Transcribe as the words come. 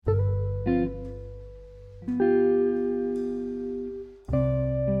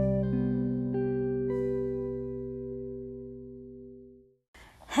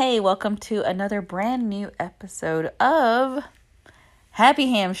Hey, welcome to another brand new episode of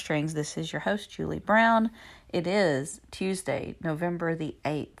Happy Hamstrings. This is your host, Julie Brown. It is Tuesday, November the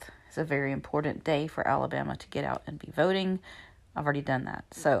 8th. It's a very important day for Alabama to get out and be voting. I've already done that.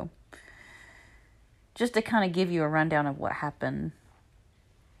 So, just to kind of give you a rundown of what happened,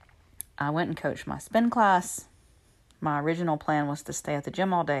 I went and coached my spin class. My original plan was to stay at the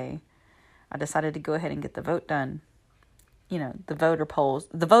gym all day. I decided to go ahead and get the vote done. You know, the voter polls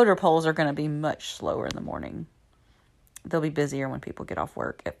are going to be much slower in the morning. They'll be busier when people get off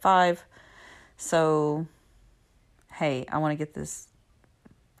work at 5. So, hey, I want to get this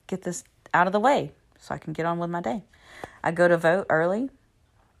out of the way so I can get on with my day. I go to vote early.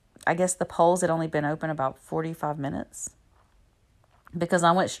 I guess the polls had only been open about 45 minutes because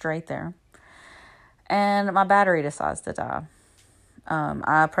I went straight there. And my battery decides to die.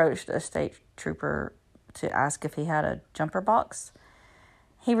 I approached a state trooper to ask if he had a jumper box.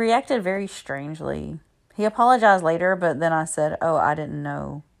 He reacted very strangely. He apologized later, but then I said, I didn't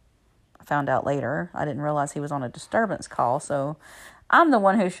know. I found out later. I didn't realize he was on a disturbance call, so I'm the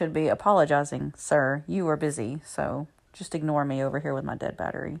one who should be apologizing. Sir, you were busy, so just ignore me over here with my dead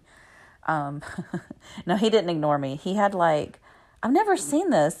battery. No, he didn't ignore me. He had I've never seen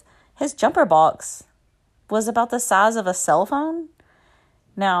this. His jumper box was about the size of a cell phone.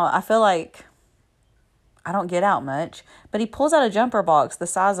 Now, I feel like I don't get out much, but he pulls out a jumper box the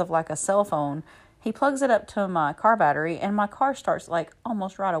size of a cell phone. He plugs it up to my car battery, and my car starts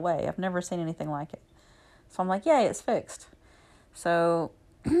almost right away. I've never seen anything like it. So I'm like, yay, it's fixed. So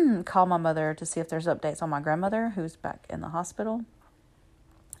call my mother to see if there's updates on my grandmother, who's back in the hospital.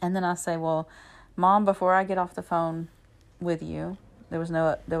 And then I say, well, Mom, before I get off the phone with you, there was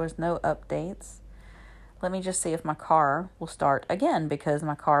no updates. Let me just see if my car will start again, because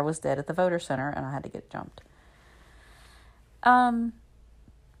my car was dead at the voter center and I had to get jumped.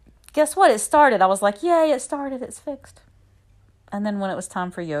 Guess what? It started. I was like, yay, it started. It's fixed. And then when it was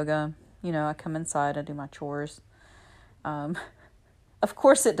time for yoga, I come inside, I do my chores. Of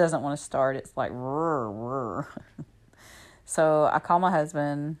course it doesn't want to start. It's like, rrr. So I call my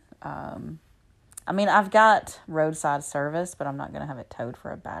husband. I've got roadside service, but I'm not going to have it towed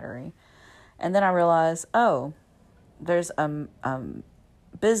for a battery. And then I realized, there's a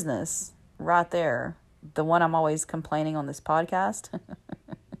business right there. The one I'm always complaining on this podcast.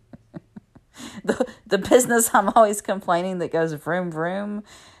 the business I'm always complaining that goes vroom, vroom.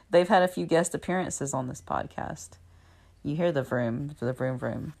 They've had a few guest appearances on this podcast. You hear the vroom,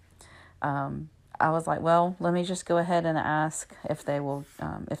 vroom. I was like, well, let me just go ahead and ask if they will,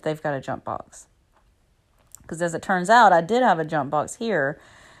 if they've got a jump box. Because as it turns out, I did have a jump box here,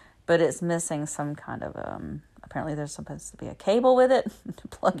 but it's missing some kind of, apparently there's supposed to be a cable with it to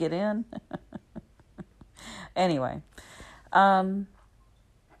plug it in. Anyway, so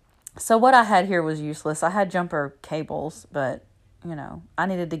what I had here was useless. I had jumper cables, but, I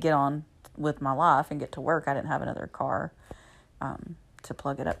needed to get on with my life and get to work. I didn't have another car to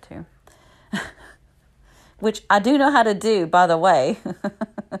plug it up to. Which I do know how to do, by the way.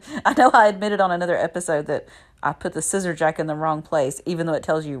 I know I admitted on another episode that I put the scissor jack in the wrong place, even though it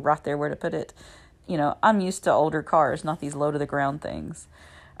tells you right there where to put it. I'm used to older cars, not these low-to-the-ground things.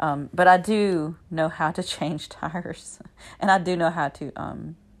 But I do know how to change tires. And I do know how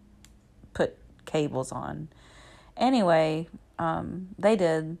to put cables on. Anyway, they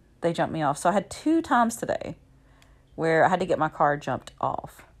did. They jumped me off. So I had 2 times today where I had to get my car jumped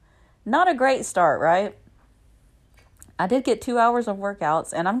off. Not a great start, right? I did get 2 hours of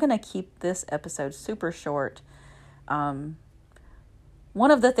workouts, and I'm going to keep this episode super short. One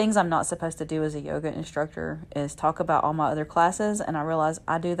of the things I'm not supposed to do as a yoga instructor is talk about all my other classes, and I realize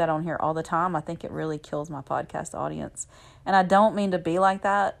I do that on here all the time. I think it really kills my podcast audience, and I don't mean to be like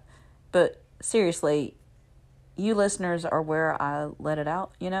that, but seriously, you listeners are where I let it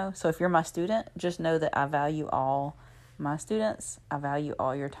out, So if you're my student, just know that I value all my students. I value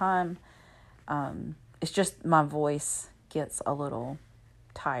all your time. It's just my voice gets a little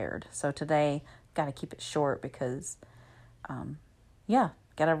tired. So today, got to keep it short because, got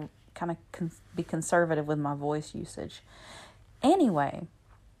to kind of be conservative with my voice usage. Anyway,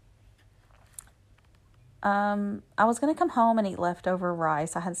 I was going to come home and eat leftover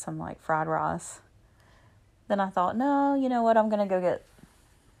rice. I had some fried rice. Then I thought, no, you know what? I'm going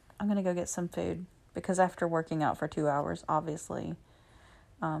to go get some food because after working out for 2 hours, obviously,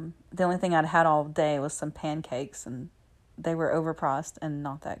 the only thing I'd had all day was some pancakes, and they were overpriced and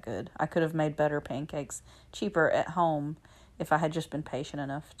not that good. I could have made better pancakes cheaper at home if I had just been patient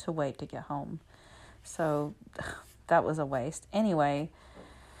enough to wait to get home. So that was a waste. Anyway,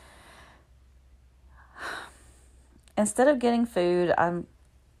 instead of getting food, I'm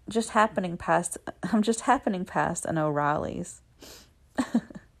I'm just happening past an O'Reilly's.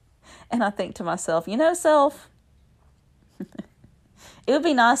 And I think to myself, self, it would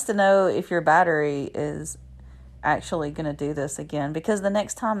be nice to know if your battery is actually going to do this again, because the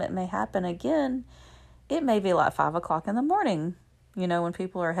next time it may happen again, it may be like 5 o'clock in the morning, when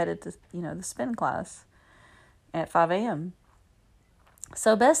people are headed to, the spin class at 5 a.m.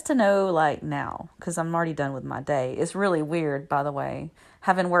 So best to know like now, because I'm already done with my day. It's really weird, by the way,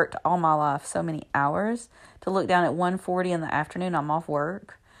 having worked all my life so many hours, to look down at 1:40 in the afternoon, I'm off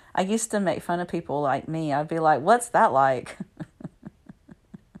work. I used to make fun of people like me. I'd be like, what's that like?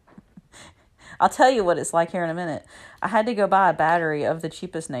 I'll tell you what it's like here in a minute. I had to go buy a battery of the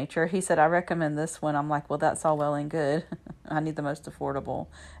cheapest nature. He said, I recommend this one. I'm like, well, that's all well and good. I need the most affordable.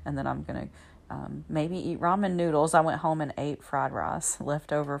 And then I'm going to maybe eat ramen noodles. I went home and ate fried rice,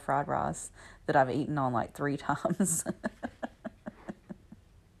 leftover fried rice that I've eaten on like 3 times.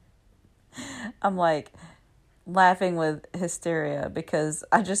 I'm like laughing with hysteria because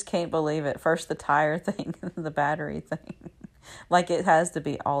I just can't believe it. First the tire thing, the battery thing. Like it has to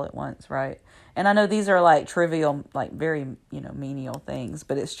be all at once, right? And I know these are like trivial, like very, menial things,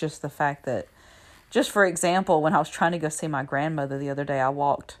 but it's just the fact that, just for example, when I was trying to go see my grandmother the other day, I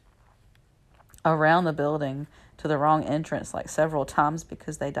walked around the building to the wrong entrance like several times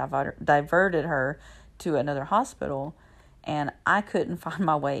because they diverted her to another hospital, and I couldn't find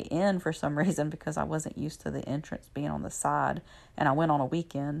my way in for some reason because I wasn't used to the entrance being on the side, and I went on a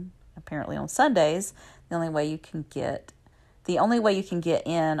weekend. Apparently on Sundays, the only way you can get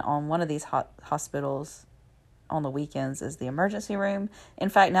in on one of these hospitals on the weekends is the emergency room. In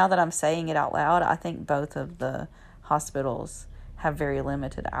fact, now that I'm saying it out loud, I think both of the hospitals have very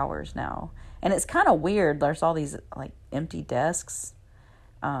limited hours now. And it's kind of weird. There's all these like empty desks.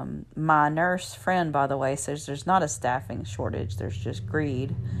 My nurse friend, by the way, says there's not a staffing shortage. There's just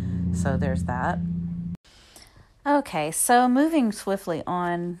greed. So there's that. Okay, so moving swiftly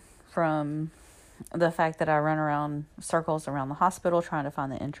on from the fact that I run around circles around the hospital trying to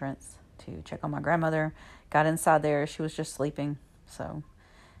find the entrance to check on my grandmother. Got inside there. She was just sleeping. So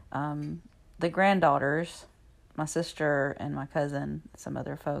the granddaughters, my sister and my cousin, some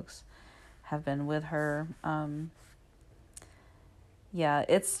other folks, have been with her. Yeah,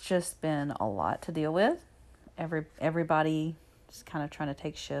 it's just been a lot to deal with. Everybody just kind of trying to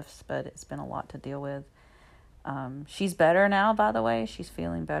take shifts, but it's been a lot to deal with. She's better now, by the way. She's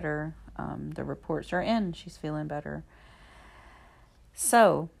feeling better. The reports are in. She's feeling better.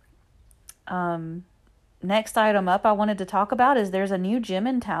 So, next item up I wanted to talk about is there's a new gym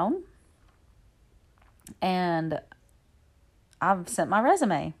in town. And I've sent my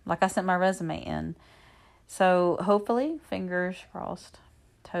resume. Like I sent my resume in. So hopefully, fingers crossed,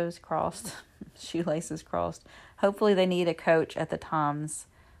 toes crossed, shoelaces crossed. Hopefully they need a coach at the times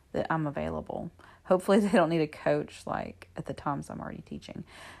that I'm available. Hopefully they don't need a coach like at the times I'm already teaching.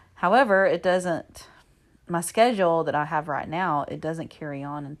 However, my schedule that I have right now, it doesn't carry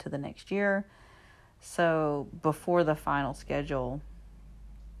on into the next year. So before the final schedule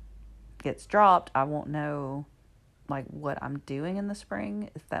gets dropped, I won't know like what I'm doing in the spring,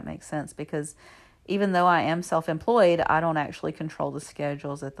 if that makes sense, because even though I am self-employed, I don't actually control the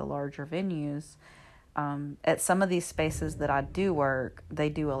schedules at the larger venues. At some of these spaces that I do work, they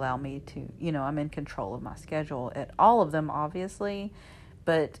do allow me to, I'm in control of my schedule at all of them, obviously,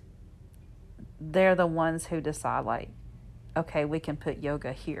 but they're the ones who decide like, okay, we can put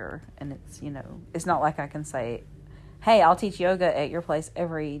yoga here. And it's, it's not like I can say, hey, I'll teach yoga at your place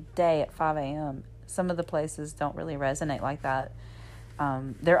every day at 5 a.m. Some of the places don't really resonate like that.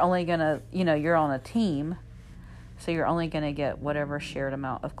 They're only going to, you're on a team, so you're only going to get whatever shared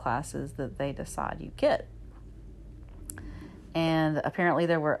amount of classes that they decide you get. And apparently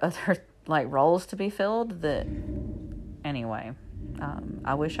there were other like roles to be filled that, anyway,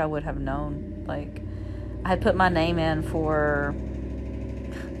 I wish I would have known. Like, I had put my name in for,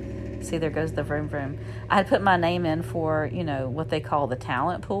 see, there goes the vroom vroom. I had put my name in for, what they call the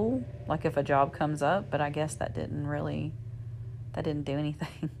talent pool, like if a job comes up, but I guess that didn't do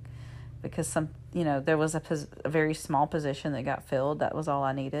anything because there was a very small position that got filled. That was all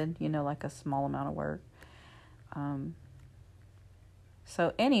I needed, like a small amount of work.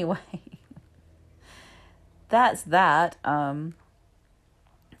 So anyway, that's that.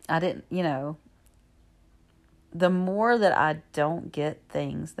 I didn't, the more that I don't get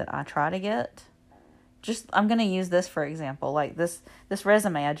things that I try to get, I'm going to use this for example, like this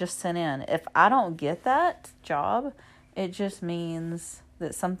resume I just sent in. If I don't get that job, it just means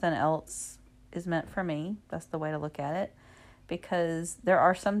that something else is meant for me. That's the way to look at it, because there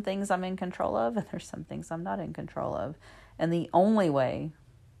are some things I'm in control of and there's some things I'm not in control of. And the only way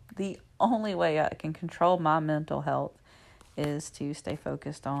The only way I can control my mental health is to stay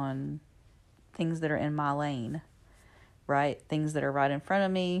focused on things that are in my lane, right? Things that are right in front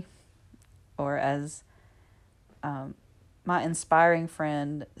of me, or as my inspiring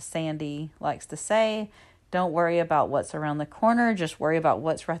friend Sandy likes to say, don't worry about what's around the corner, just worry about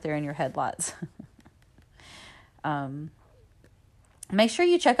what's right there in your headlights. Make sure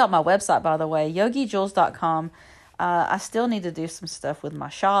you check out my website, by the way, yogijules.com. I still need to do some stuff with my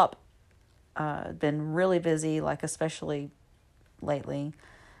shop. Been really busy, like especially lately.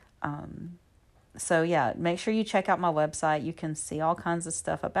 So yeah, make sure you check out my website. You can see all kinds of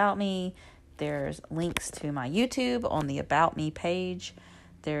stuff about me. There's links to my YouTube on the About Me page.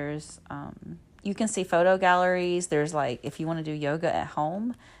 There's, you can see photo galleries. There's like, if you want to do yoga at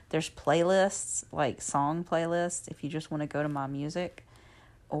home, there's playlists, like song playlists, if you just want to go to my music.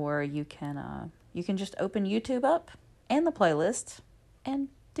 Or you can just open YouTube up and the playlist and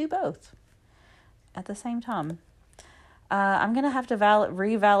do both at the same time. I'm going to have to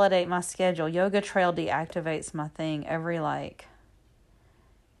revalidate my schedule. Yoga Trail deactivates my thing every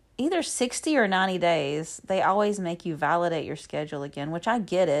either 60 or 90 days. They always make you validate your schedule again, which I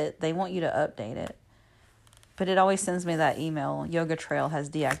get it. They want you to update it. But it always sends me that email, Yoga Trail has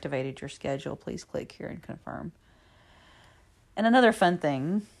deactivated your schedule. Please click here and confirm. And another fun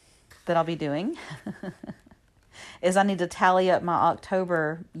thing that I'll be doing is I need to tally up my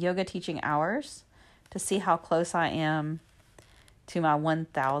October yoga teaching hours to see how close I am to my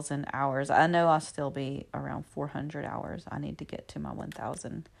 1,000 hours. I know I'll still be around 400 hours. I need to get to my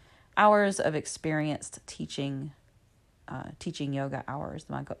 1,000 hours of experienced teaching yoga hours.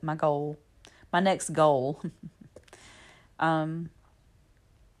 My goal, my next goal.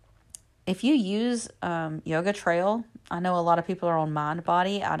 If you use Yoga Trail, I know a lot of people are on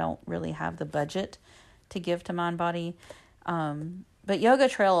MindBody. I don't really have the budget to give to MindBody. But Yoga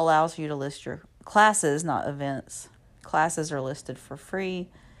Trail allows you to list your classes, not events. Classes are listed for free.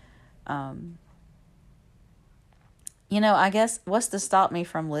 I guess what's to stop me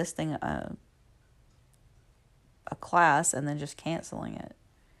from listing a class and then just canceling it,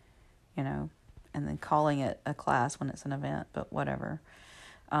 and then calling it a class when it's an event, but whatever.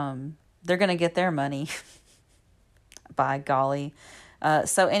 They're going to get their money, by golly.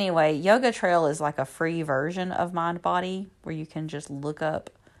 So anyway, Yoga Trail is like a free version of MindBody where you can just look up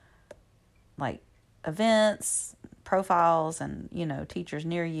like events, profiles, and, teachers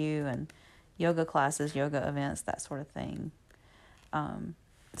near you, and yoga classes, yoga events, that sort of thing.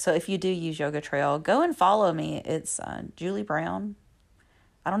 So if you do use Yoga Trail, go and follow me. It's Julie Brown.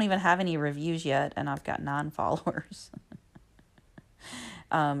 I don't even have any reviews yet, and I've got 9 followers.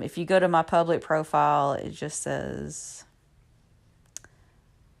 If you go to my public profile, it just says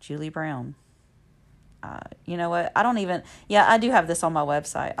Julie Brown. You know what? I do have this on my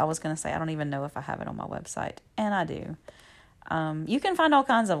website. I was going to say, I don't even know if I have it on my website. And I do. You can find all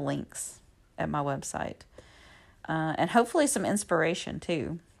kinds of links at my website. And hopefully some inspiration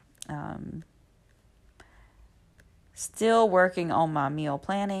too. Still working on my meal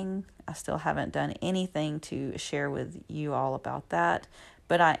planning. I still haven't done anything to share with you all about that.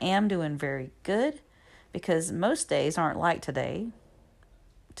 But I am doing very good because most days aren't like today.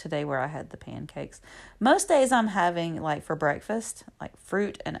 Today where I had the pancakes. Most days I'm having, like, for breakfast, like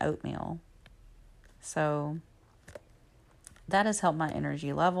fruit and oatmeal. So that has helped my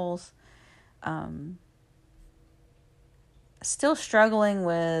energy levels. Still struggling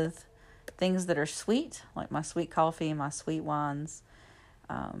with things that are sweet, like my sweet coffee and my sweet wines.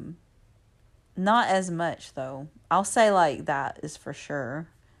 Not as much, though. I'll say, like, that is for sure.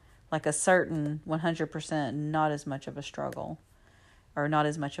 Like a certain 100%, not as much of a struggle. Or not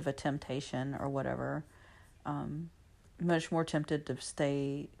as much of a temptation or whatever. Much more tempted to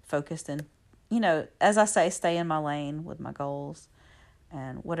stay focused and, as I say, stay in my lane with my goals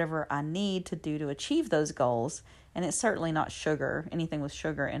and whatever I need to do to achieve those goals. And it's certainly not sugar, anything with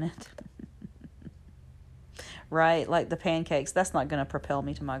sugar in it. Right? Like the pancakes, that's not going to propel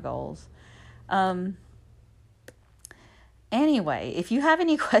me to my goals. Anyway, if you have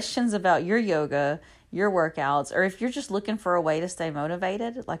any questions about your yoga, your workouts, or if you're just looking for a way to stay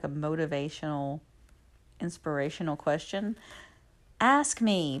motivated, like a motivational, inspirational question, ask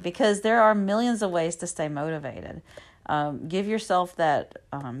me, because there are millions of ways to stay motivated. Give yourself that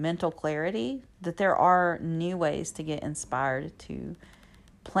mental clarity that there are new ways to get inspired to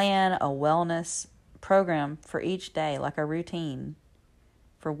plan a wellness program for each day, like a routine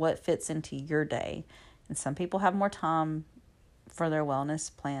for what fits into your day. And some people have more time for their wellness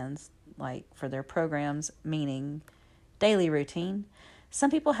plans, like for their programs, meaning daily routine.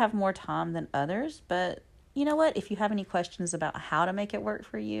 Some people have more time than others, but you know what? If you have any questions about how to make it work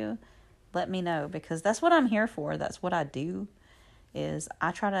for you, let me know, because that's what I'm here for. That's what I do, is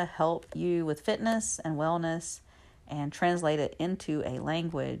I try to help you with fitness and wellness and translate it into a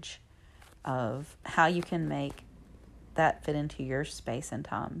language of how you can make that fit into your space and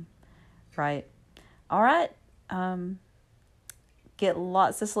time, right? All right. Get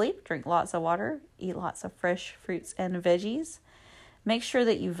lots of sleep, drink lots of water, eat lots of fresh fruits and veggies. Make sure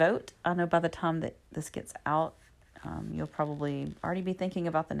that you vote. I know by the time that this gets out, you'll probably already be thinking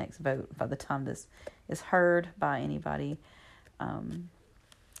about the next vote by the time this is heard by anybody.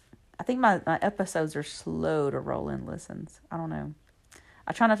 I think my episodes are slow to roll in listens. I don't know.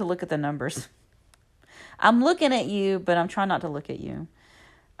 I try not to look at the numbers. I'm looking at you, but I'm trying not to look at you.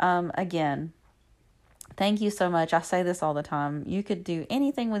 Again, thank you so much. I say this all the time. You could do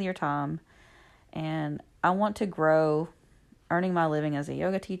anything with your time. And I want to grow earning my living as a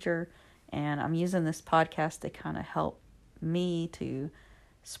yoga teacher. And I'm using this podcast to kind of help me to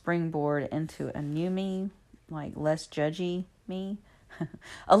springboard into a new me, like less judgy me,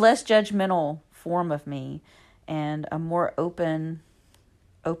 a less judgmental form of me, and a more open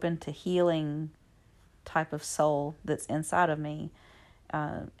to healing type of soul that's inside of me.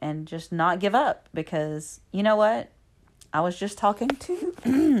 And just not give up, because you know what? I was just talking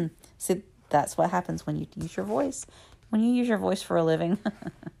to, see, that's what happens when you use your voice. When you use your voice for a living.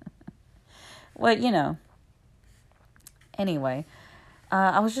 Well, you know. Anyway,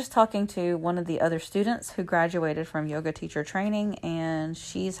 I was just talking to one of the other students who graduated from yoga teacher training, and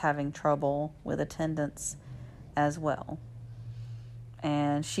she's having trouble with attendance as well.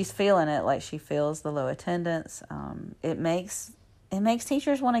 And she's feeling it, like she feels the low attendance. It makes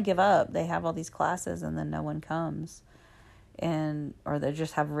teachers want to give up. They have all these classes and then no one comes. Or they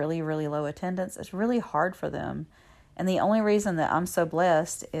just have really, really low attendance. It's really hard for them. And the only reason that I'm so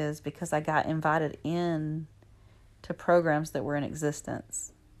blessed is because I got invited in to programs that were in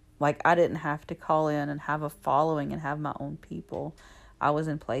existence. Like, I didn't have to call in and have a following and have my own people. I was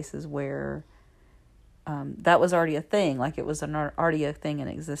in places where that was already a thing. Like, it was already a thing in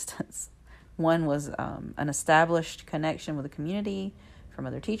existence. One was an established connection with the community from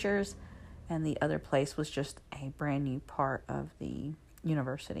other teachers, and the other place was just a brand new part of the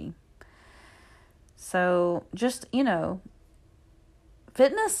university. So just,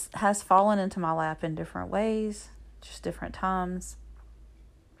 fitness has fallen into my lap in different ways, just different times.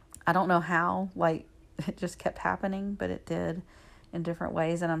 I don't know how, like, it just kept happening, but it did in different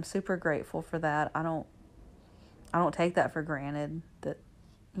ways, and I'm super grateful for that. I don't take that for granted, that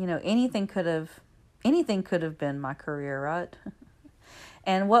anything could have been my career, right?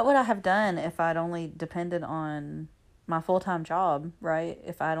 And what would I have done if I'd only depended on my full-time job, right?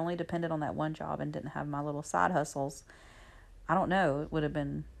 If I'd only depended on that one job and didn't have my little side hustles, I don't know.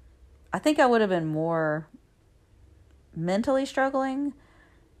 I think I would have been more mentally struggling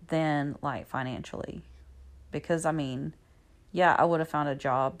than like financially, because I would have found a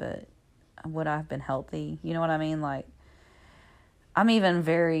job, but would I have been healthy? You know what I mean? Like, I'm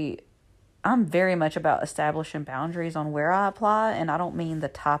very much about establishing boundaries on where I apply, and I don't mean the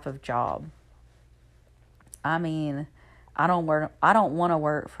type of job. I mean, I don't want to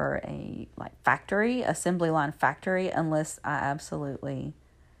work for a factory, assembly line factory, unless I absolutely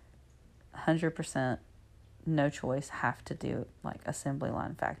 100% no choice have to do assembly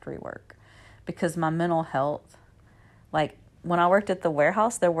line factory work, because my mental health, when I worked at the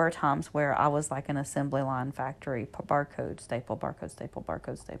warehouse, there were times where I was like an assembly line factory, barcode, staple, barcode, staple,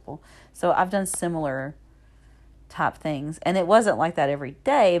 barcode, staple. So I've done similar type things. And it wasn't like that every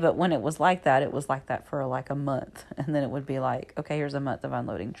day, but when it was like that for a month. And then it would be like, okay, here's a month of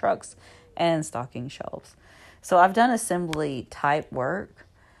unloading trucks and stocking shelves. So I've done assembly type work.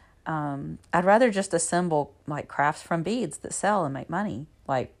 I'd rather just assemble crafts from beads that sell and make money.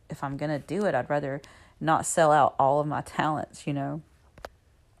 If I'm going to do it, I'd rather not sell out all of my talents,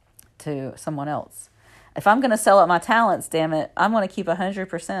 to someone else. If I'm going to sell out my talents, damn it, I'm going to keep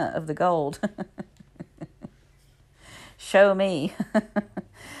 100% of the gold. Show me.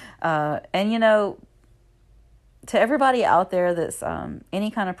 And, to everybody out there that's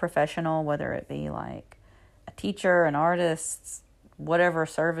any kind of professional, whether it be like a teacher, an artist, whatever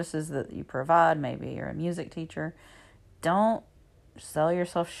services that you provide, maybe you're a music teacher, don't sell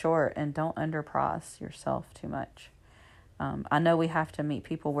yourself short and don't underprice yourself too much. I know we have to meet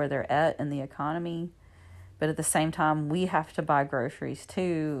people where they're at in the economy, but at the same time, we have to buy groceries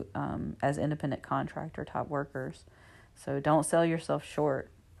too, as independent contractor type workers. So don't sell yourself short.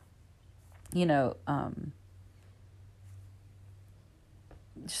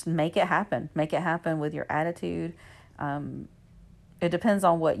 Just make it happen. Make it happen with your attitude. it depends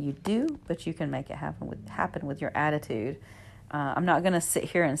on what you do, but you can make it happen with your attitude. I'm not going to sit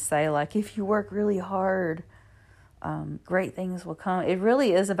here and say, like, if you work really hard, great things will come. It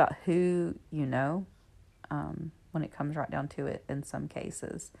really is about who you know, when it comes right down to it in some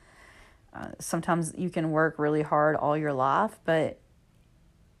cases. Sometimes you can work really hard all your life, but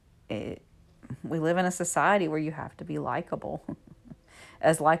we live in a society where you have to be likable,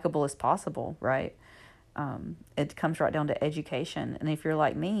 as likable as possible, right? It comes right down to education. And if you're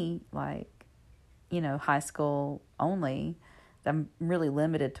like me, like, high school only, I'm really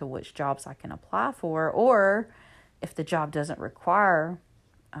limited to which jobs I can apply for. Or if the job doesn't require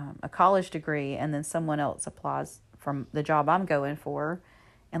a college degree and then someone else applies from the job I'm going for,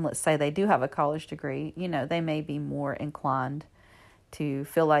 and let's say they do have a college degree, they may be more inclined to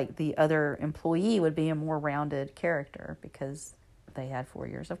feel like the other employee would be a more rounded character because they had 4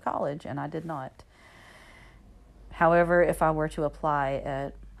 years of college and I did not. However, if I were to apply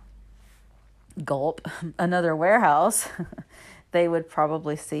at Gulp, another warehouse, they would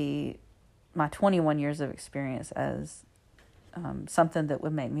probably see my 21 years of experience as something that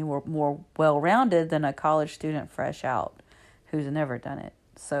would make me more well-rounded than a college student fresh out who's never done it.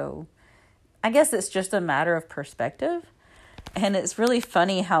 So I guess it's just a matter of perspective. And it's really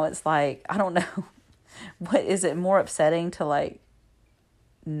funny how it's like, I don't know, what is it more upsetting to like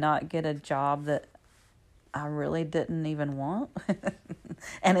not get a job that I really didn't even want?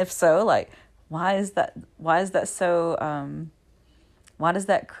 And if so, like, why is that so, why does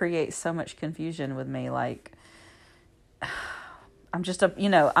that create so much confusion with me? Like, I'm just,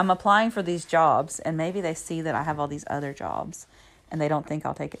 I'm applying for these jobs and maybe they see that I have all these other jobs and they don't think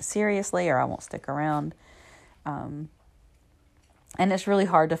I'll take it seriously or I won't stick around. And it's really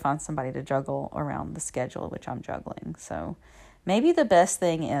hard to find somebody to juggle around the schedule, which I'm juggling. So maybe the best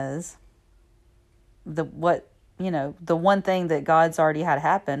thing is the one thing that God's already had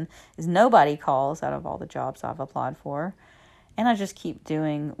happen is nobody calls out of all the jobs I've applied for. And I just keep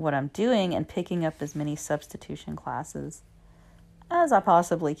doing what I'm doing and picking up as many substitution classes as I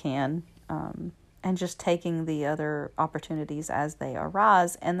possibly can. And just taking the other opportunities as they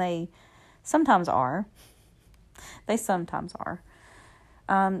arise. And they sometimes are. This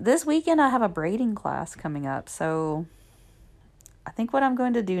weekend I have a braiding class coming up. So I think what I'm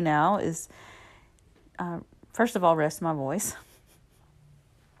going to do now is, first of all, rest my voice.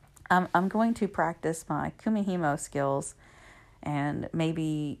 I'm going to practice my kumihimo skills and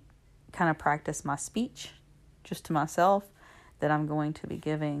maybe kind of practice my speech just to myself that I'm going to be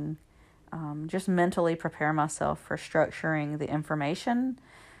giving. Just mentally prepare myself for structuring the information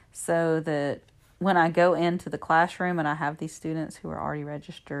so that when I go into the classroom and I have these students who are already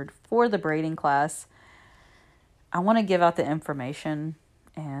registered for the braiding class, I want to give out the information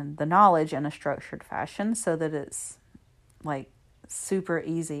and the knowledge in a structured fashion so that it's like super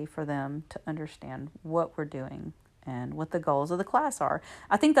easy for them to understand what we're doing and what the goals of the class are.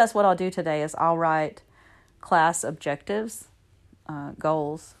 I think that's what I'll do today is I'll write class objectives,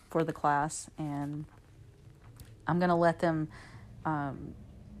 goals for the class, and I'm going to let them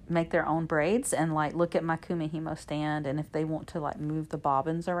make their own braids and like look at my kumihimo stand, and if they want to like move the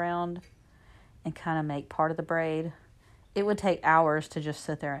bobbins around and kind of make part of the braid, it would take hours to just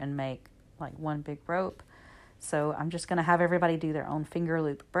sit there and make like one big rope. So I'm just going to have everybody do their own finger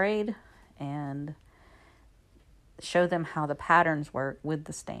loop braid and show them how the patterns work with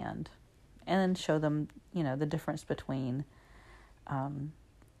the stand, and then show them, the difference between,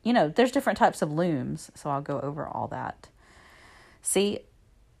 there's different types of looms. So I'll go over all that. See,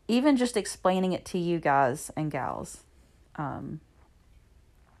 even just explaining it to you guys and gals, I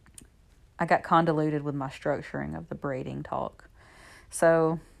got convoluted with my structuring of the braiding talk.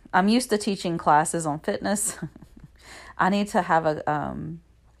 So I'm used to teaching classes on fitness. I need to have a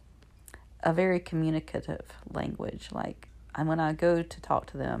very communicative language. Like, when I go to talk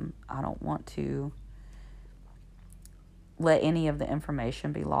to them, I don't want to let any of the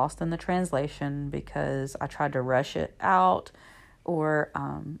information be lost in the translation because I tried to rush it out, or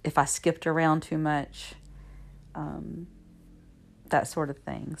if I skipped around too much, that sort of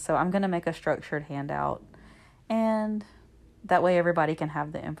thing. So I'm going to make a structured handout, and that way everybody can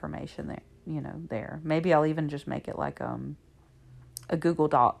have the information there, there. Maybe I'll even just make it like a Google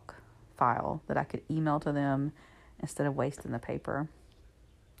Doc file that I could email to them instead of wasting the paper.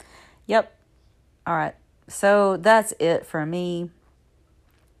 Yep. All right. So that's it for me.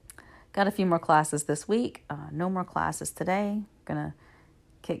 Got a few more classes this week. No more classes today. Gonna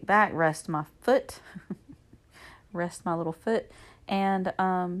kick back, rest my foot, rest my little foot. And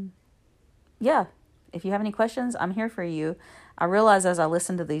yeah, if you have any questions, I'm here for you. I realize as I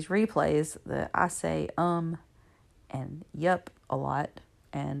listen to these replays that I say and yup a lot.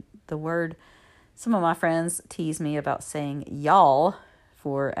 And the word, some of my friends tease me about saying y'all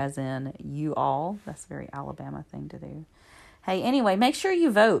for as in you all. That's a very Alabama thing to do. Hey, anyway, make sure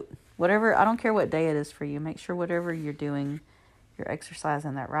you vote. Whatever, I don't care what day it is for you. Make sure whatever you're doing, you're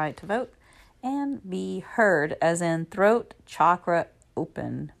exercising that right to vote and be heard, as in throat chakra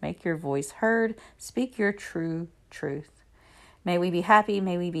open. Make your voice heard. Speak your true truth. May we be happy.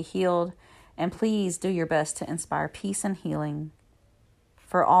 May we be healed. And please do your best to inspire peace and healing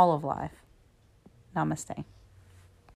for all of life. Namaste.